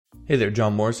Hey there,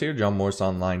 John Morris here,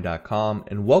 johnmorrisonline.com,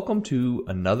 and welcome to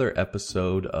another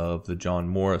episode of The John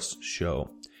Morris Show.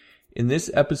 In this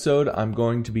episode, I'm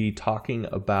going to be talking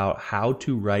about how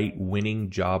to write winning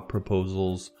job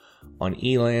proposals on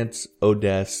Elance,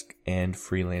 oDesk, and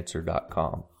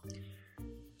freelancer.com.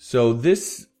 So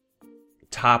this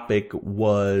topic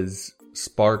was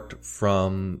sparked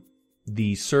from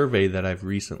the survey that I've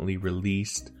recently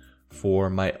released for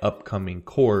my upcoming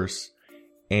course.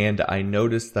 And I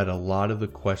noticed that a lot of the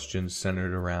questions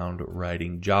centered around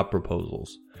writing job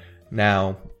proposals.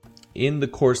 Now, in the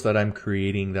course that I'm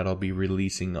creating that I'll be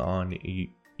releasing on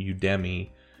Udemy,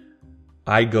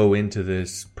 I go into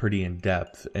this pretty in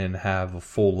depth and have a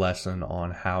full lesson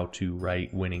on how to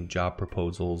write winning job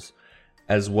proposals,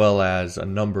 as well as a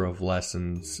number of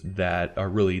lessons that are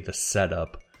really the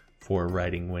setup for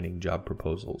writing winning job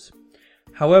proposals.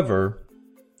 However,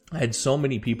 I had so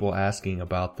many people asking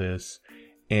about this.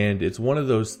 And it's one of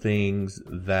those things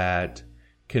that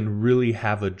can really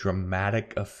have a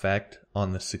dramatic effect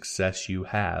on the success you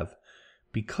have,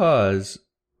 because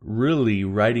really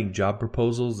writing job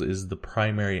proposals is the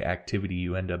primary activity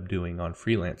you end up doing on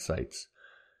freelance sites.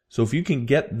 So if you can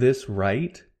get this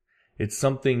right, it's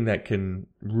something that can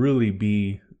really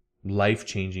be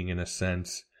life-changing in a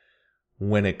sense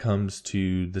when it comes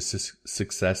to the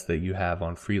success that you have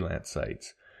on freelance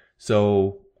sites.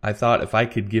 So I thought if I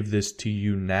could give this to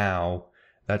you now,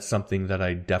 that's something that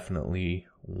I definitely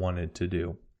wanted to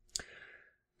do.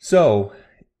 So,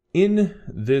 in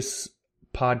this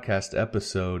podcast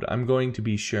episode, I'm going to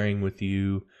be sharing with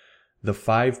you the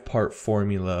 5-part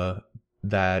formula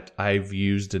that I've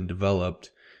used and developed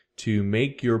to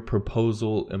make your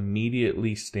proposal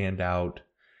immediately stand out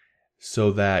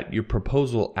so that your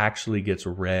proposal actually gets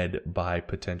read by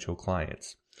potential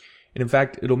clients. And in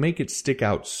fact, it'll make it stick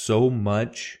out so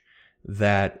much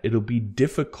that it'll be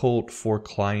difficult for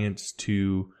clients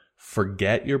to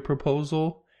forget your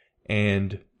proposal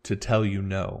and to tell you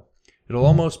no. It'll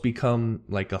almost become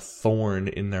like a thorn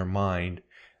in their mind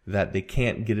that they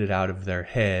can't get it out of their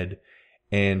head.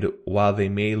 And while they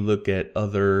may look at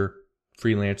other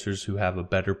freelancers who have a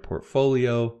better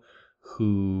portfolio,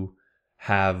 who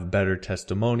have better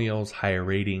testimonials, higher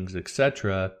ratings,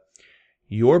 etc.,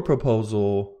 your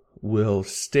proposal will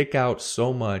stick out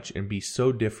so much and be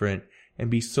so different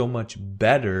and be so much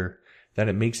better that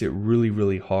it makes it really,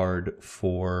 really hard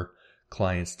for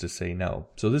clients to say no.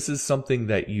 So this is something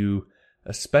that you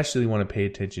especially want to pay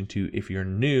attention to if you're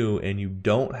new and you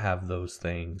don't have those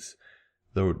things,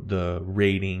 the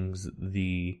ratings,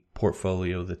 the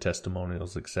portfolio, the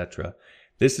testimonials, etc.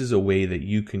 This is a way that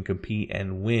you can compete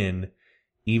and win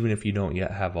even if you don't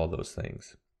yet have all those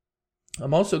things.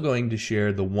 I'm also going to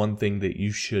share the one thing that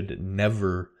you should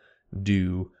never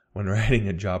do when writing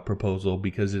a job proposal,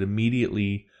 because it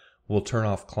immediately will turn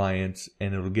off clients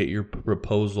and it'll get your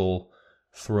proposal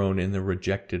thrown in the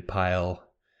rejected pile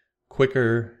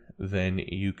quicker than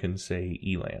you can say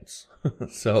Elance.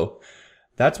 So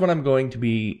that's what I'm going to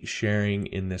be sharing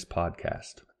in this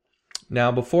podcast.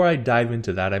 Now, before I dive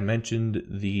into that, I mentioned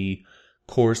the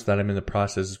course that I'm in the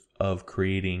process of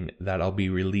creating that I'll be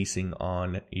releasing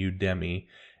on Udemy.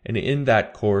 And in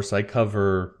that course, I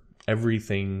cover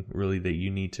everything really that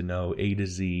you need to know, A to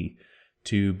Z,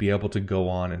 to be able to go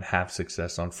on and have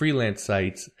success on freelance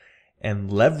sites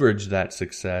and leverage that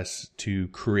success to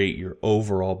create your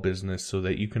overall business so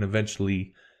that you can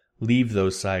eventually leave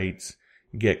those sites,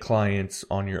 get clients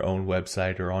on your own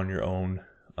website or on your own,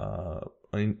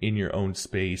 in your own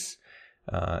space,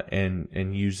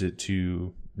 and use it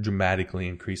to dramatically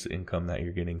increase the income that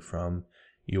you're getting from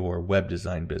your web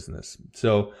design business.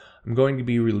 So I'm going to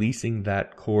be releasing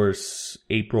that course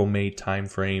April-May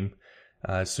timeframe,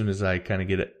 as soon as I kind of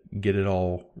get it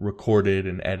all recorded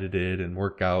and edited and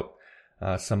work out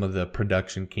some of the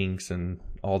production kinks and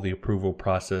all the approval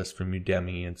process from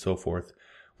Udemy and so forth.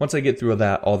 Once I get through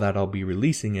all that, I'll be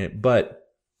releasing it. But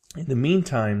in the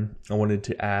meantime, I wanted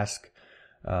to ask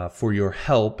for your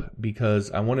help,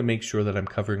 because I want to make sure that I'm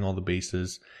covering all the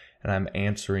bases and I'm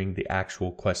answering the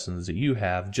actual questions that you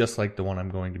have, just like the one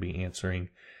I'm going to be answering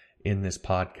in this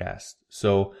podcast.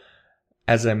 So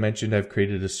as I mentioned, I've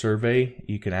created a survey.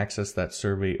 You can access that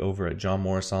survey over at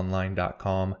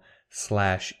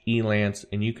johnmorrisonline.com/Elance,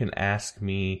 and you can ask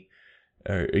me,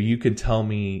 or you can tell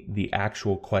me the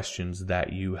actual questions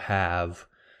that you have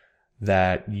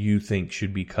that you think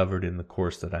should be covered in the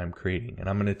course that I'm creating. And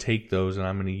I'm going to take those and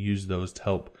I'm going to use those to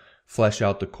help flesh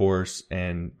out the course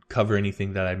and cover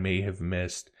anything that I may have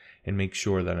missed and make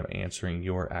sure that I'm answering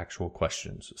your actual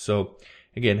questions. So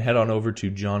again, head on over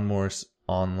to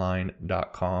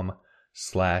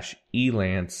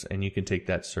johnmorrisonline.com/Elance and you can take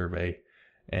that survey.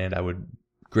 And I would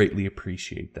greatly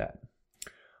appreciate that.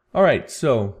 All right,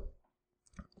 so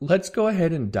let's go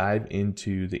ahead and dive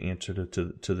into the answer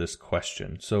to this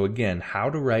question. So again,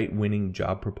 how to write winning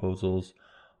job proposals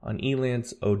on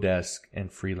Elance, oDesk,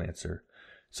 and Freelancer.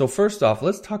 So first off,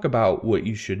 let's talk about what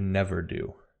you should never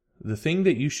do. The thing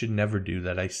that you should never do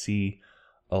that I see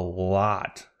a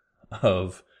lot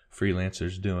of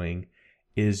freelancers doing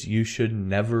is you should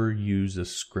never use a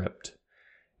script.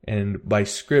 And by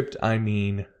script, I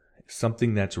mean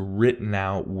something that's written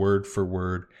out word for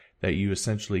word that you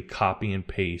essentially copy and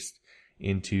paste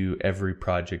into every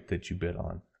project that you bid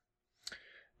on.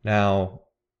 Now,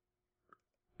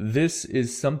 this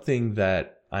is something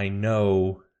that I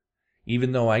know,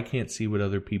 even though I can't see what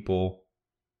other people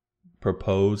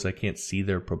propose, I can't see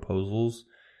their proposals,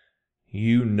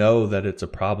 you know that it's a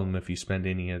problem if you spend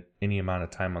any amount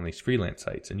of time on these freelance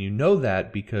sites. And you know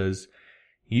that because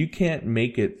you can't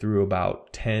make it through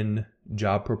about 10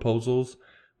 job proposals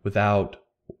without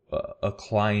a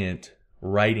client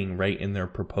writing right in their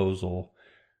proposal,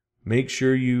 make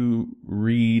sure you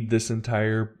read this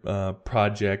entire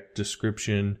project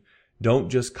description. Don't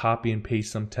just copy and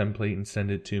paste some template and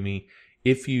send it to me.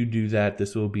 If you do that,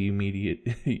 this will be immediate.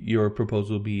 Your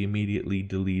proposal will be immediately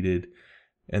deleted.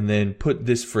 And then put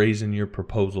this phrase in your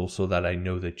proposal so that I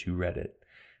know that you read it.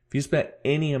 If you spent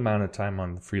any amount of time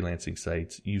on the freelancing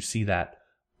sites, you see that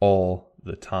all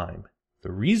the time.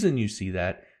 The reason you see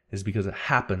that is because it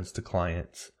happens to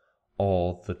clients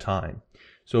all the time.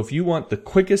 So if you want the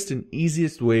quickest and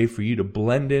easiest way for you to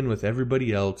blend in with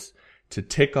everybody else, to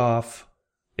tick off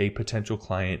a potential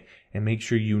client and make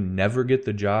sure you never get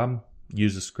the job,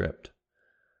 use a script.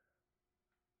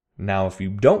 Now, if you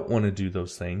don't want to do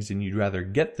those things and you'd rather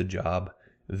get the job,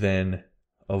 then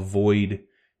avoid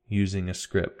using a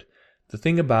script. The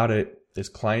thing about it is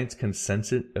clients can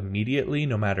sense it immediately,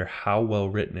 no matter how well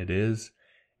written it is,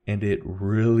 and it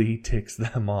really ticks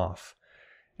them off.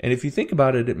 And if you think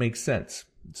about it, it makes sense.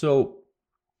 So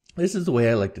this is the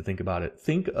way I like to think about it.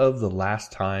 Think of the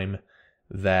last time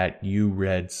that you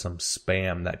read some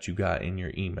spam that you got in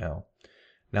your email.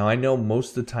 Now, I know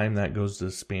most of the time that goes to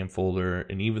the spam folder,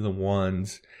 and even the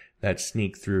ones that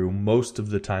sneak through, most of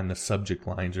the time the subject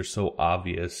lines are so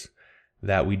obvious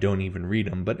that we don't even read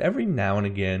them. But every now and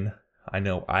again, I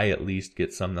know I at least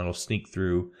get some that'll sneak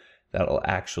through that'll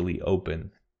actually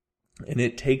open. And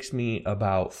it takes me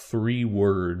about 3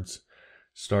 words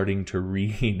starting to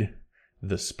read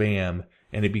the spam,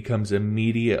 and it becomes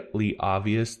immediately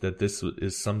obvious that this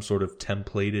is some sort of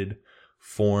templated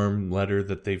form letter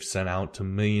that they've sent out to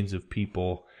millions of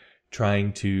people,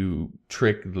 trying to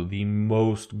trick the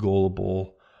most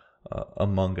gullible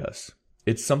among us.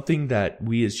 It's something that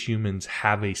we as humans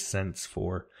have a sense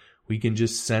for. We can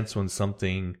just sense when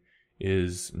something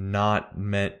is not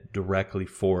meant directly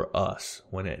for us,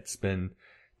 when it's been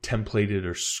templated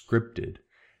or scripted.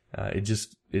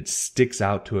 It sticks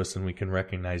out to us and we can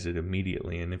recognize it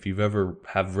immediately. And if you've ever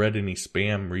have read any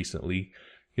spam recently,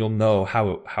 you'll know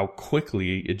how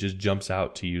quickly it just jumps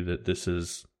out to you that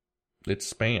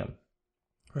it's spam,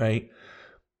 right?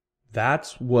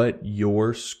 That's what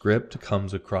your script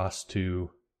comes across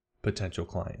to potential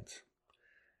clients.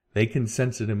 They can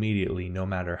sense it immediately, no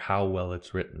matter how well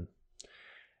it's written.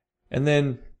 And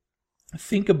then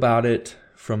think about it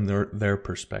from their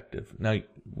perspective. Now,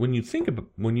 when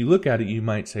you look at it, you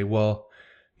might say, well,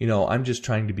 I'm just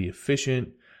trying to be efficient.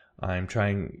 I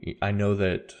know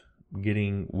that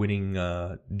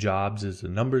winning jobs is a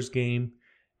numbers game,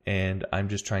 and I'm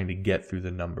just trying to get through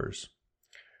the numbers.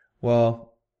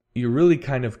 Well, you're really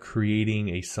kind of creating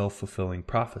a self-fulfilling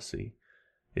prophecy.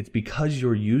 It's because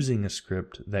you're using a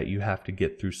script that you have to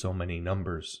get through so many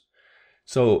numbers.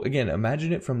 So again,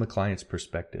 imagine it from the client's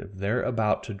perspective. They're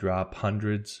about to drop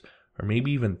hundreds or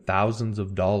maybe even thousands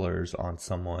of dollars on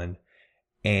someone,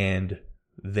 and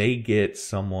they get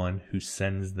someone who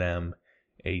sends them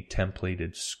a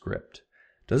templated script.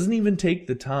 Doesn't even take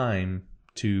the time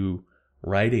to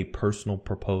write a personal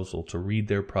proposal, to read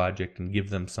their project and give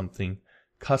them something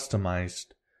customized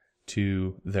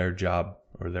to their job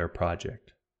or their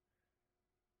project.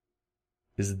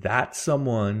 Is that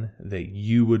someone that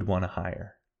you would want to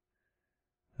hire?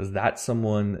 Is that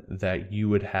someone that you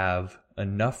would have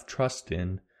enough trust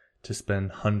in to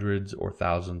spend hundreds or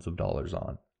thousands of dollars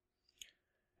on?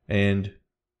 And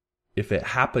if it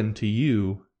happened to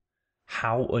you,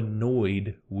 how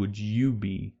annoyed would you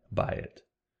be by it?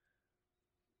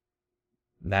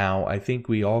 Now, I think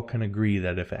we all can agree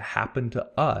that if it happened to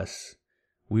us,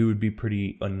 we would be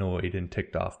pretty annoyed and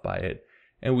ticked off by it.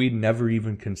 And we'd never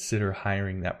even consider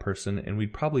hiring that person. And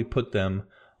we'd probably put them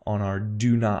on our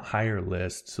do not hire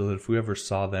list so that if we ever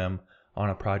saw them on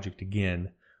a project again,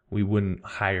 we wouldn't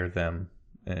hire them,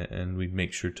 and we'd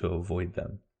make sure to avoid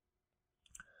them.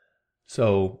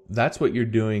 So that's what you're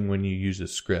doing when you use a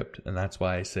script, and that's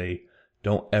why I say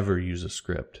don't ever use a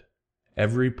script.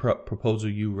 Every proposal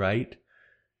you write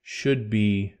should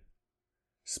be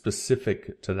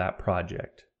specific to that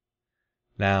project.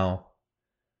 Now,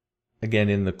 again,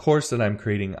 in the course that I'm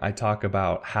creating, I talk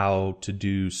about how to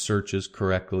do searches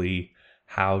correctly,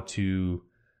 how to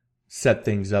set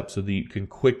things up so that you can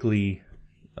quickly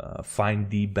find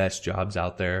the best jobs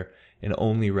out there and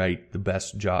only write the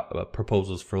best job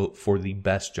proposals for the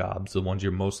best jobs, the ones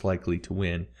you're most likely to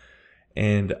win.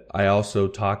 And I also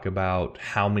talk about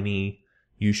how many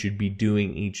you should be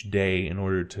doing each day in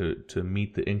order to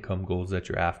meet the income goals that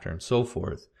you're after and so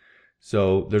forth.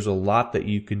 So there's a lot that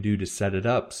you can do to set it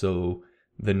up so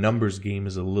the numbers game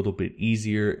is a little bit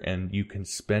easier and you can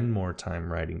spend more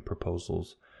time writing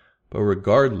proposals. But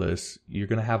regardless, you're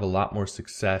going to have a lot more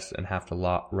success and have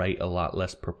to write a lot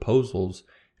less proposals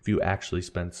if you actually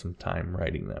spend some time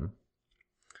writing them.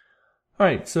 All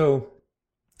right, so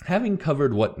having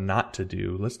covered what not to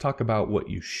do, let's talk about what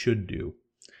you should do.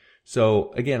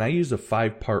 So again, I use a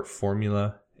 5-part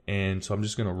formula, and so I'm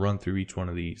just going to run through each one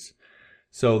of these.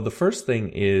 So the first thing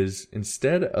is,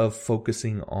 instead of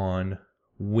focusing on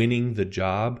winning the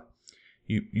job,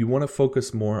 you want to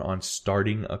focus more on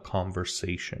starting a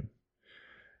conversation.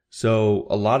 So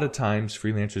a lot of times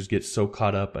freelancers get so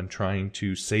caught up on trying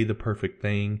to say the perfect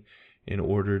thing in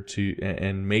order to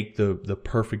and make the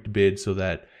perfect bid so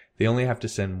that they only have to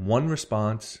send one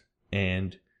response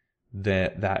and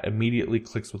that immediately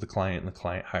clicks with the client and the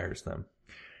client hires them.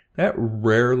 That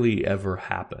rarely ever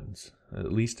happens,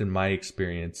 at least in my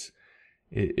experience.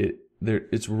 It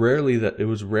was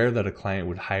rare that a client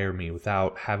would hire me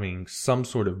without having some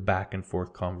sort of back and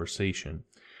forth conversation.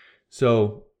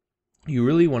 So you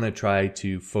really want to try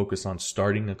to focus on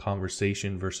starting a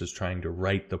conversation versus trying to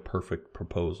write the perfect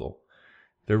proposal.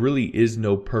 There really is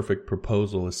no perfect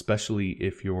proposal, especially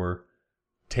if you're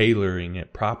tailoring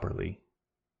it properly.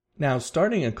 Now,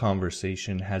 starting a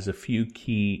conversation has a few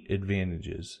key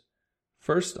advantages.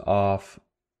 First off,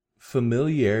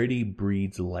 familiarity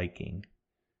breeds liking.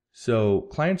 So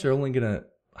clients are only going to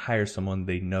hire someone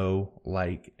they know,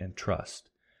 like, and trust.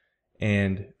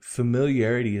 And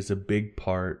familiarity is a big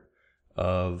part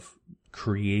of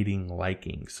creating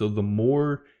liking. So the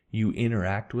more you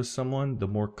interact with someone, the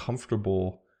more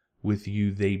comfortable with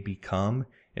you they become,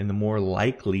 and the more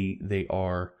likely they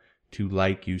are to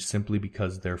like you simply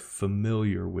because they're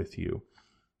familiar with you.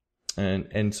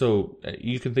 And so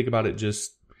you can think about it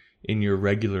just in your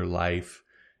regular life.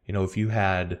 You know, if you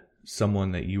had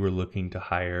someone that you were looking to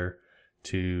hire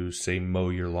to, say, mow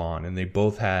your lawn, and they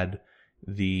both had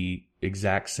the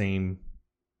exact same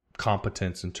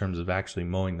competence in terms of actually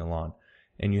mowing the lawn,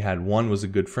 and you had one was a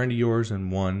good friend of yours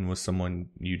and one was someone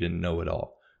you didn't know at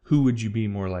all, who would you be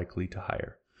more likely to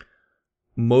hire?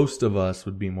 Most of us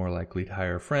would be more likely to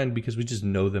hire a friend because we just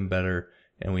know them better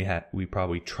and we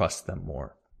probably trust them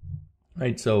more.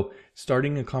 Right? So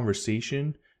starting a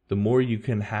conversation, the more you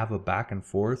can have a back and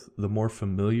forth, the more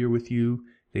familiar with you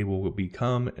they will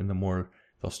become, and the more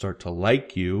they'll start to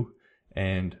like you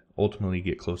and ultimately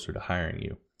get closer to hiring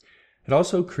you. It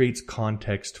also creates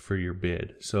context for your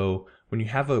bid. So when you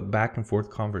have a back and forth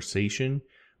conversation,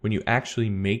 when you actually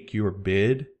make your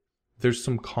bid, there's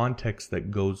some context that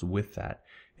goes with that.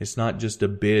 It's not just a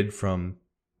bid from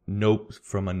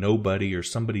a nobody or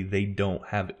somebody they don't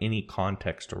have any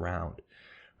context around,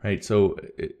 right? So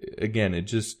again,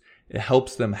 it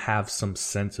helps them have some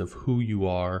sense of who you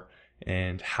are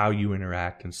and how you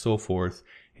interact and so forth,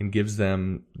 and gives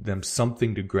them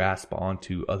something to grasp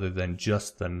onto other than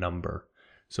just the number.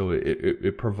 So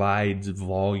it provides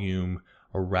volume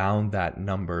around that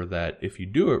number that if you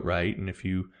do it right, and if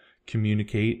you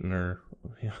communicate and are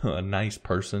a nice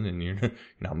person and you're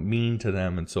not mean to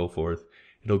them and so forth,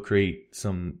 it'll create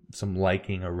some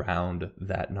liking around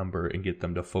that number and get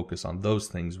them to focus on those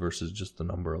things versus just the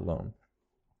number alone.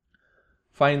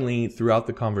 Finally, throughout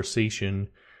the conversation,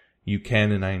 you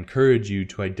can, and I encourage you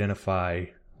to identify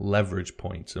leverage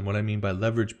points. And what I mean by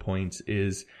leverage points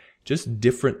is just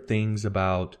different things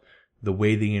about the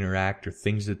way they interact or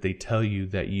things that they tell you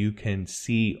that you can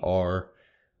see are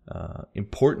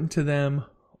important to them,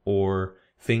 or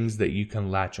things that you can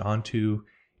latch onto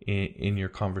in your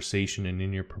conversation and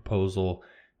in your proposal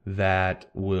that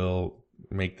will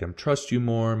make them trust you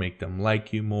more, make them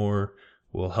like you more,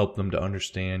 will help them to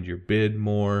understand your bid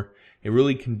more. It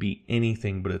really can be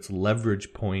anything, but it's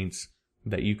leverage points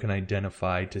that you can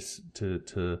identify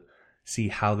to see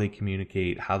how they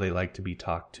communicate, how they like to be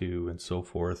talked to, and so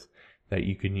forth, that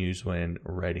you can use when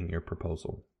writing your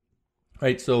proposal.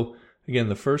 Right, so Again,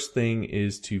 the first thing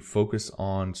is to focus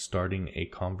on starting a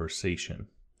conversation.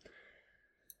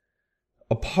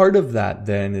 A part of that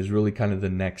then is really kind of the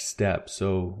next step.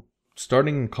 So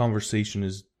starting a conversation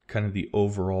is kind of the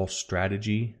overall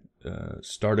strategy.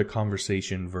 Start a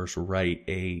conversation versus write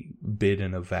a bid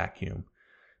in a vacuum.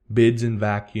 Bids and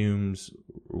vacuums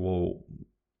will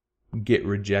get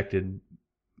rejected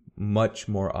much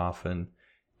more often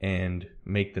and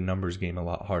make the numbers game a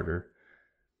lot harder.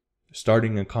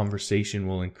 Starting a conversation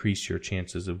will increase your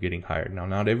chances of getting hired. Now,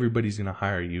 not everybody's going to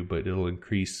hire you, but it'll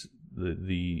increase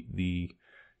the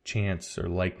chance or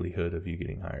likelihood of you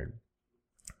getting hired.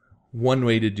 One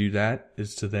way to do that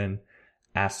is to then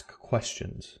ask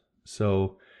questions.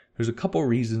 So there's a couple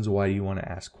reasons why you want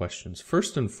to ask questions.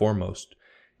 First and foremost,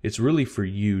 it's really for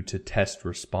you to test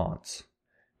response,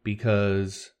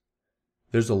 because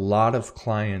there's a lot of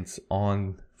clients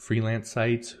on freelance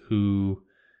sites who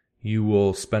you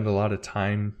will spend a lot of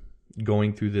time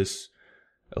going through this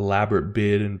elaborate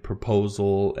bid and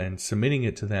proposal and submitting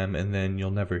it to them, and then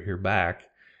you'll never hear back,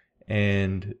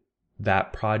 and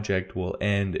that project will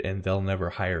end and they'll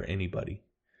never hire anybody.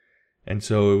 And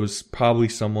so it was probably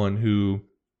someone who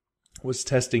was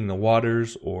testing the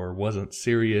waters or wasn't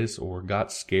serious or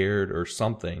got scared or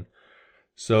something.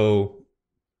 So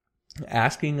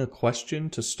asking a question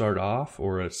to start off,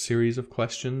 or a series of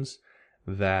questions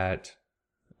that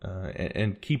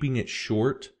and keeping it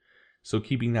short. So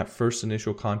keeping that first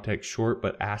initial contact short,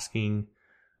 but asking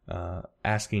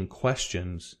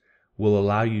questions will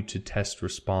allow you to test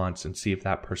response and see if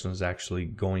that person is actually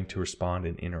going to respond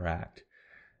and interact.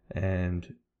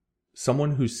 And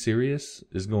someone who's serious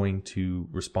is going to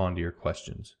respond to your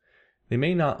questions. They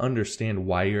may not understand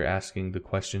why you're asking the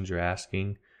questions you're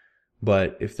asking,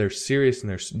 but if they're serious and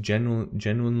they're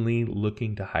genuinely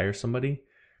looking to hire somebody,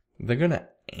 they're going to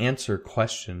answer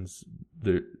questions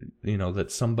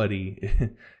that somebody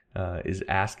is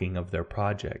asking of their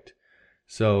project.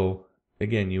 So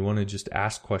again, you want to just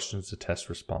ask questions to test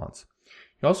response.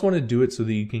 You also want to do it so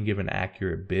that you can give an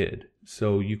accurate bid,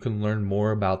 so you can learn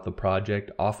more about the project.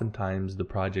 Oftentimes the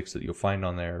projects that you'll find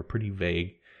on there are pretty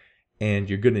vague, and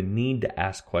you're going to need to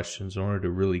ask questions in order to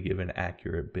really give an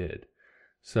accurate bid.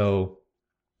 So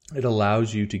it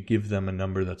allows you to give them a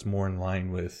number that's more in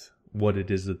line with what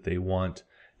it is that they want,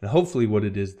 and hopefully what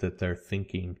it is that they're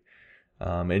thinking.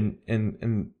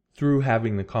 And through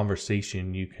having the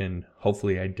conversation, you can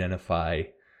hopefully identify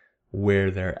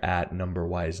where they're at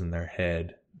number-wise in their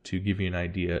head, to give you an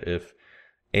idea if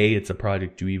A, it's a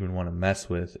project you even want to mess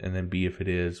with, and then B, if it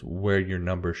is, where your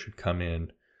number should come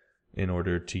in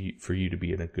order for you to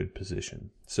be in a good position.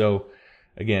 So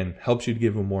again, helps you to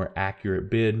give a more accurate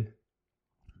bid.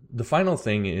 The final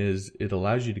thing is it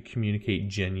allows you to communicate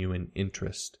genuine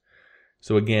interest.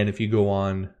 So again, if you go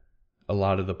on a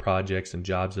lot of the projects and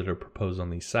jobs that are proposed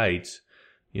on these sites,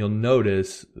 you'll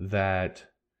notice that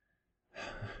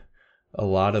a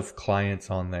lot of clients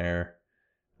on there,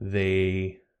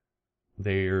 they're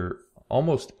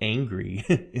almost angry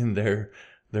in their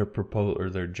proposal or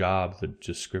their job, the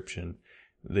description.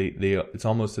 It's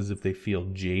almost as if they feel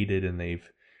jaded, and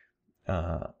they've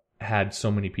had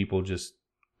so many people just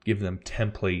give them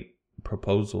template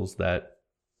proposals that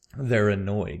they're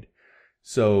annoyed.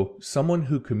 So someone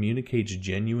who communicates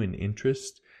genuine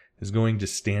interest is going to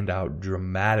stand out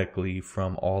dramatically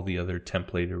from all the other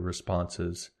templated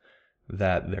responses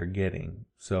that they're getting.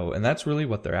 So, and that's really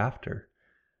what they're after.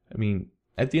 I mean,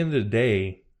 at the end of the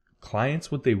day,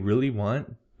 clients, what they really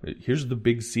want, here's the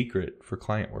big secret for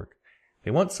client work.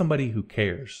 They want somebody who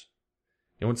cares.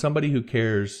 They want somebody who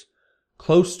cares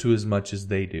close to as much as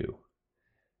they do.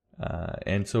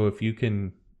 And so if you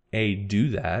can, A, do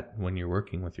that when you're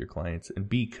working with your clients, and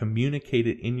B, communicate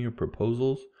it in your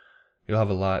proposals, you'll have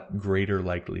a lot greater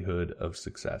likelihood of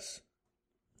success.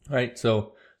 All right,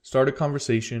 so start a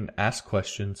conversation, ask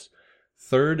questions.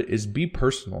 Third is be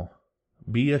personal.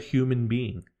 Be a human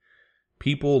being.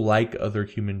 People like other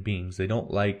human beings. They don't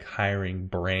like hiring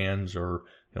brands, or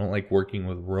they don't like working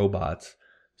with robots.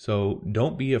 So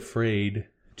don't be afraid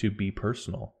to be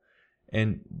personal.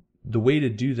 And the way to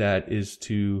do that is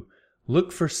to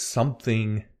look for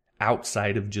something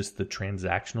outside of just the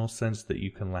transactional sense that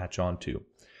you can latch onto.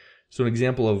 So an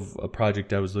example of a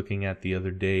project I was looking at the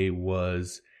other day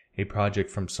was a project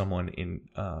from someone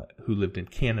who lived in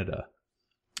Canada.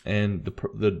 And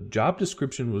the job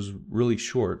description was really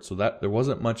short, so that there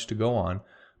wasn't much to go on,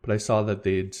 but I saw that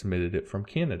they had submitted it from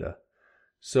Canada.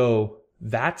 So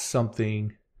that's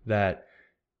something that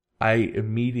I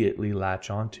immediately latch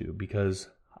onto, because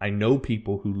I know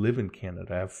people who live in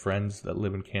Canada. I have friends that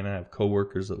live in Canada. I have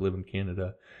coworkers that live in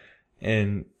Canada.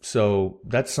 And so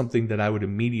that's something that I would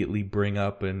immediately bring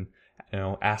up and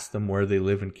ask them where they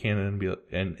live in Canada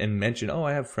and mention, oh,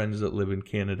 I have friends that live in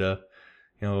Canada.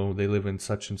 They live in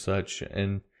such and such,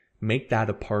 and make that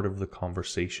a part of the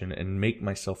conversation and make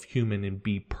myself human and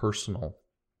be personal.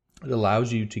 It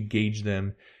allows you to gauge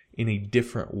them in a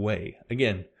different way.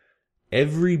 Again,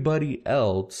 everybody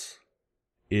else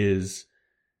is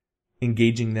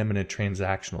engaging them in a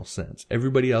transactional sense.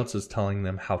 Everybody else is telling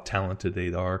them how talented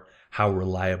they are, how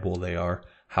reliable they are,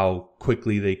 how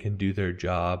quickly they can do their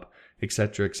job,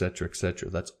 etc., etc., etc.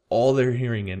 That's all they're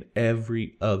hearing in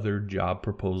every other job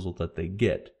proposal that they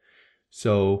get.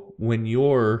 So when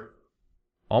you're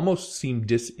almost seem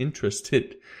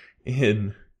disinterested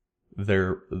in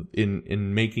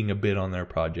in making a bid on their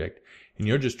project, and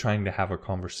you're just trying to have a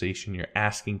conversation, you're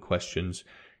asking questions,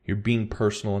 you're being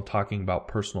personal and talking about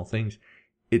personal things,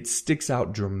 it sticks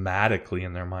out dramatically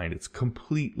in their mind. It's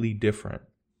completely different.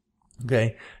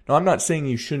 Okay. Now, I'm not saying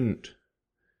you shouldn't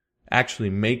actually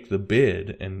make the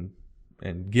bid and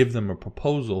give them a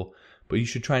proposal, but you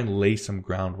should try and lay some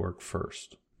groundwork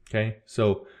first. Okay.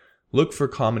 So look for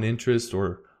common interest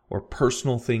or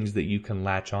personal things that you can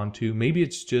latch onto. Maybe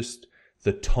it's just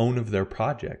the tone of their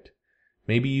project.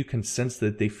 Maybe you can sense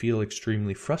that they feel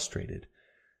extremely frustrated.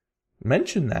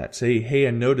 Mention that. Say, hey,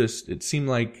 I noticed it seemed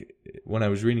like when I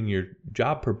was reading your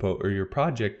job or your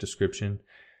project description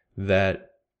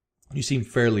that you seem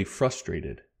fairly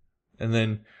frustrated. And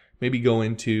then maybe go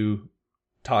into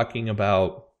talking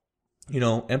about,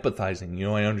 empathizing.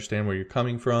 I understand where you're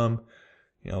coming from.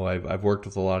 I've worked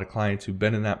with a lot of clients who've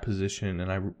been in that position,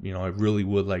 and I really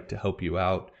would like to help you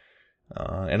out.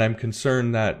 And I'm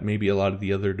concerned that maybe a lot of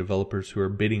the other developers who are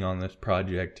bidding on this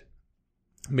project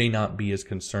may not be as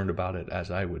concerned about it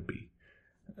as I would be.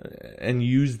 And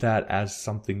use that as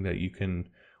something that you can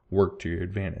work to your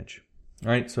advantage.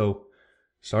 All right, so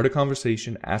start a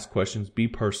conversation, ask questions, be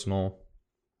personal.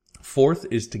 Fourth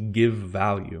is to give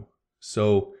value.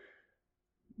 So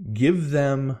give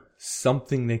them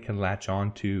something they can latch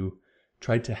on to.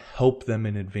 Try to help them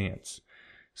in advance.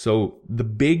 So the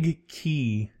big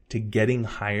key to getting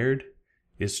hired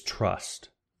is trust.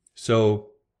 So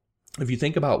if you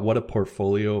think about what a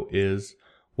portfolio is,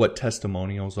 what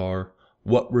testimonials are,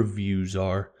 what reviews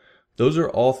are, those are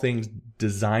all things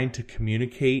designed to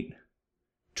communicate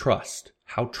trust,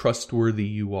 how trustworthy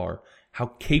you are, how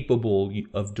capable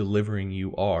of delivering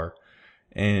you are.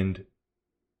 And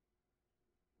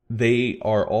they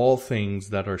are all things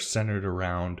that are centered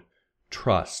around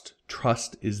trust.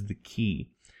 Trust is the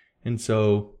key. And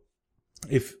so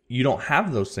if you don't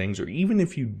have those things, or even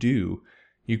if you do,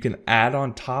 you can add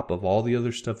on top of all the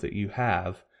other stuff that you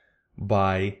have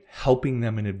by helping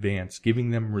them in advance,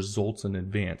 giving them results in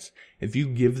advance. If you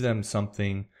give them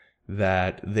something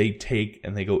that they take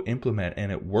and they go implement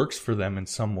and it works for them in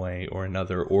some way or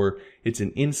another, or it's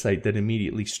an insight that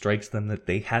immediately strikes them that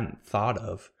they hadn't thought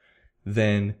of,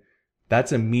 then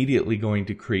that's immediately going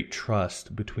to create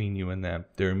trust between you and them.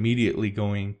 They're immediately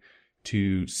going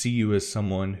to see you as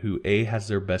someone who A, has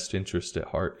their best interest at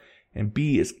heart, and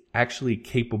B, is actually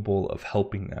capable of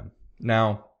helping them.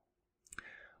 Now,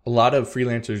 a lot of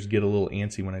freelancers get a little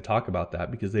antsy when I talk about that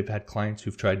because they've had clients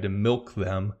who've tried to milk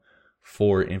them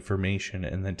for information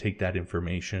and then take that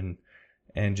information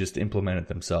and just implement it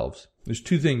themselves. There's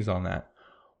two things on that.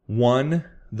 One,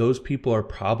 those people are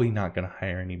probably not going to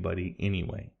hire anybody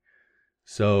anyway.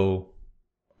 So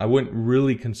I wouldn't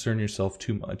really concern yourself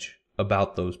too much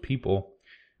about those people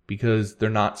because they're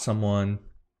not someone,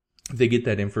 if they get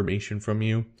that information from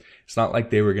you, it's not like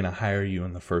they were going to hire you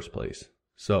in the first place.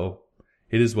 So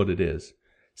it is what it is.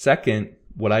 Second,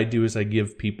 what I do is I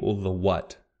give people the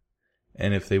what.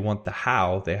 And if they want the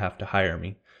how, they have to hire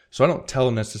me. So I don't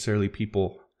tell necessarily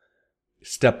people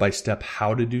step by step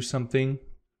how to do something.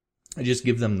 I just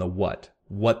give them the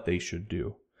what they should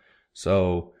do.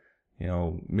 So,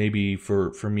 maybe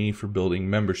for me, for building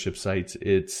membership sites,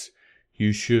 it's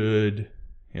you should,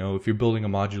 if you're building a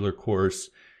modular course,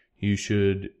 you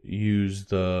should use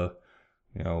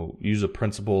use a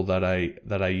principle that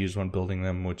I use when building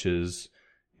them, which is,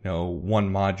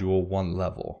 one module, one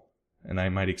level. And I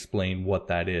might explain what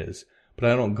that is, but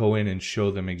I don't go in and show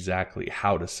them exactly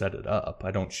how to set it up. I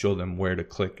don't show them where to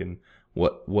click and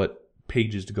what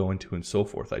pages to go into and so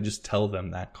forth. I just tell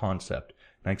them that concept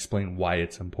and I explain why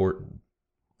it's important.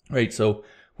 Right? So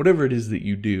whatever it is that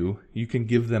you do, you can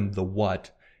give them the what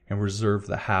and reserve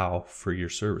the how for your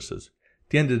services. At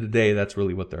the end of the day, that's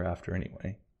really what they're after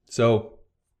anyway. So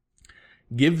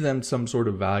give them some sort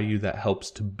of value that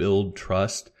helps to build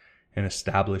trust and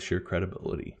establish your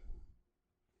credibility.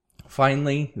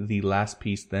 Finally, the last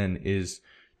piece then is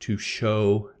to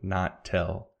show, not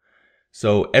tell.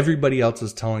 So everybody else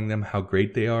is telling them how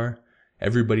great they are.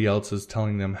 Everybody else is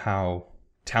telling them how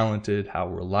talented, how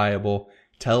reliable.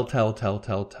 Tell.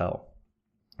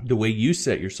 The way you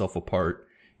set yourself apart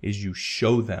is you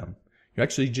show them. You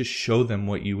actually just show them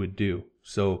what you would do.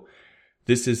 So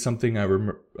this is something I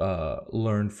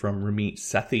learned from Ramit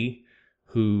Sethi,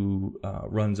 who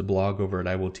runs a blog over at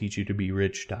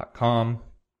iwillteachyoutoberich.com.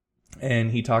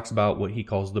 And he talks about what he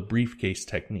calls the briefcase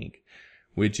technique,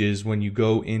 which is when you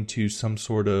go into some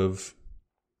sort of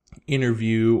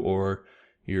interview or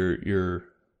you're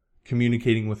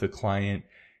communicating with a client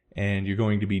and you're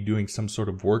going to be doing some sort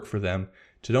of work for them,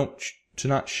 to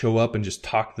not show up and just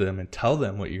talk to them and tell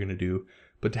them what you're going to do,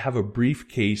 but to have a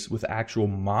briefcase with actual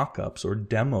mock-ups or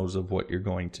demos of what you're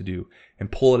going to do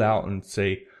and pull it out and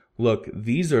say, look,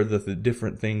 these are the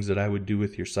different things that I would do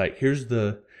with your site. Here's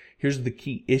the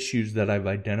key issues that I've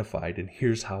identified, and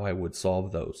here's how I would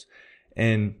solve those.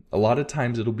 And a lot of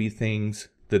times it'll be things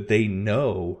that they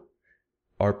know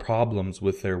are problems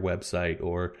with their website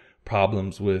or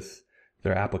problems with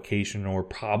their application or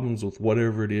problems with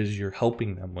whatever it is you're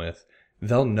helping them with.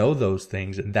 They'll know those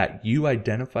things, and that you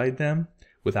identified them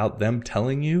without them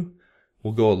telling you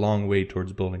will go a long way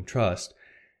towards building trust.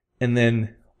 And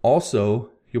then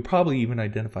also, you'll probably even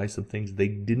identify some things they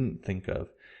didn't think of.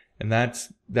 And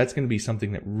that's going to be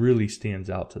something that really stands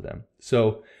out to them.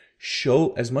 So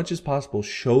show, as much as possible,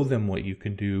 show them what you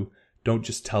can do. Don't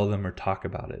just tell them or talk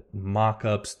about it.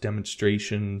 Mock-ups,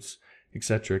 demonstrations,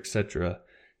 etc.,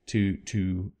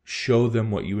 to show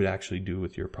them what you would actually do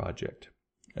with your project.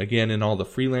 Again, in all the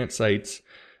freelance sites,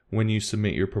 when you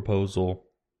submit your proposal,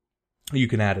 you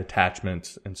can add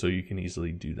attachments, and so you can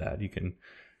easily do that. You can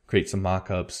create some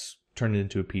mock-ups, turn it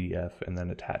into a PDF, and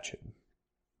then attach it.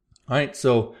 All right,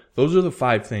 so those are the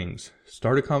 5 things.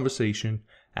 Start a conversation,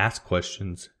 ask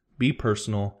questions, be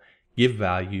personal, give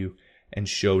value, and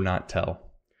show, not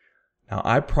tell. Now,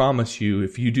 I promise you,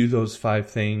 if you do those 5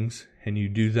 things and you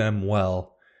do them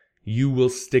well, you will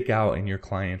stick out in your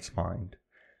client's mind.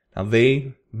 Now,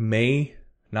 they may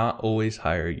not always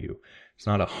hire you. It's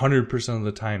not 100% of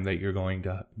the time that you're going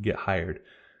to get hired,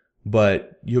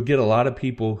 but you'll get a lot of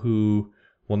people who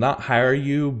will not hire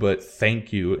you, but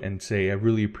thank you and say, I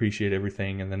really appreciate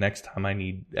everything, and the next time I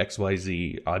need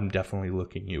XYZ, I'm definitely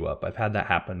looking you up. I've had that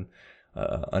happen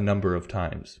a number of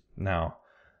times. Now,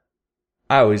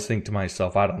 I always think to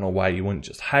myself, I don't know why you wouldn't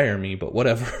just hire me, but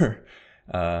whatever.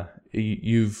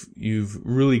 You've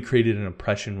really created an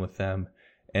impression with them,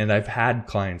 and I've had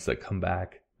clients that come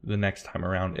back the next time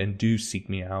around and do seek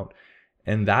me out,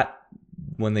 and that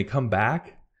when they come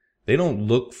back, they don't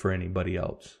look for anybody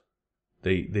else.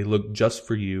 They look just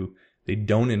for you. They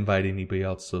don't invite anybody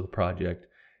else to the project,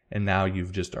 and now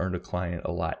you've just earned a client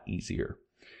a lot easier.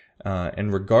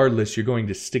 And regardless, you're going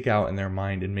to stick out in their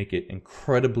mind and make it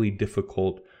incredibly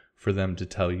difficult for them to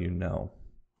tell you no. All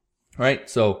right,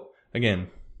 so again,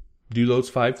 do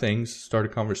those 5 things. Start a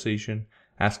conversation,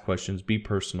 ask questions, be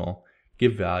personal,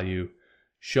 give value,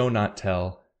 show, not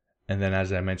tell, and then,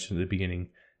 as I mentioned at the beginning,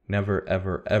 never,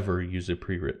 ever, ever use a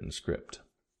pre-written script.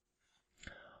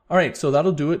 All right, so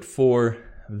that'll do it for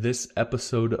this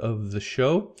episode of the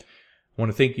show. I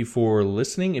want to thank you for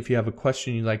listening. If you have a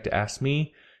question you'd like to ask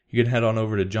me, you can head on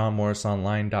over to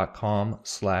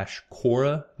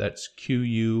johnmorrisonline.com/Quora. That's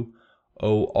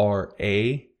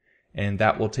Quora. And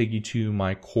that will take you to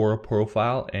my Quora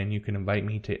profile, and you can invite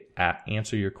me to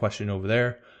answer your question over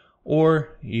there.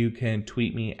 Or you can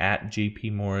tweet me at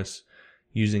JPMorris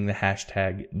using the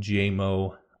hashtag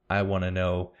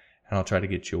JMoIWannaKnow, and I'll try to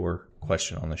get your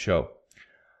question on the show.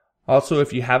 Also,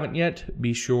 if you haven't yet,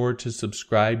 be sure to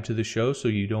subscribe to the show so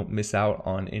you don't miss out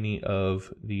on any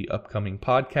of the upcoming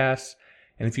podcasts.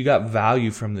 And if you got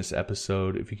value from this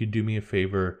episode, if you could do me a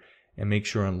favor and make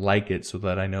sure and like it so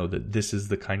that I know that this is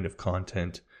the kind of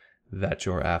content that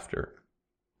you're after.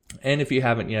 And if you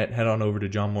haven't yet, head on over to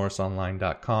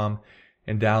johnmorrisonline.com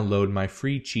and download my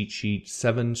free cheat sheet,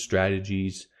 7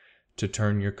 strategies to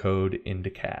turn your code into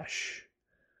cash.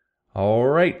 All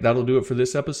right, that'll do it for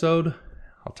this episode.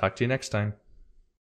 I'll talk to you next time.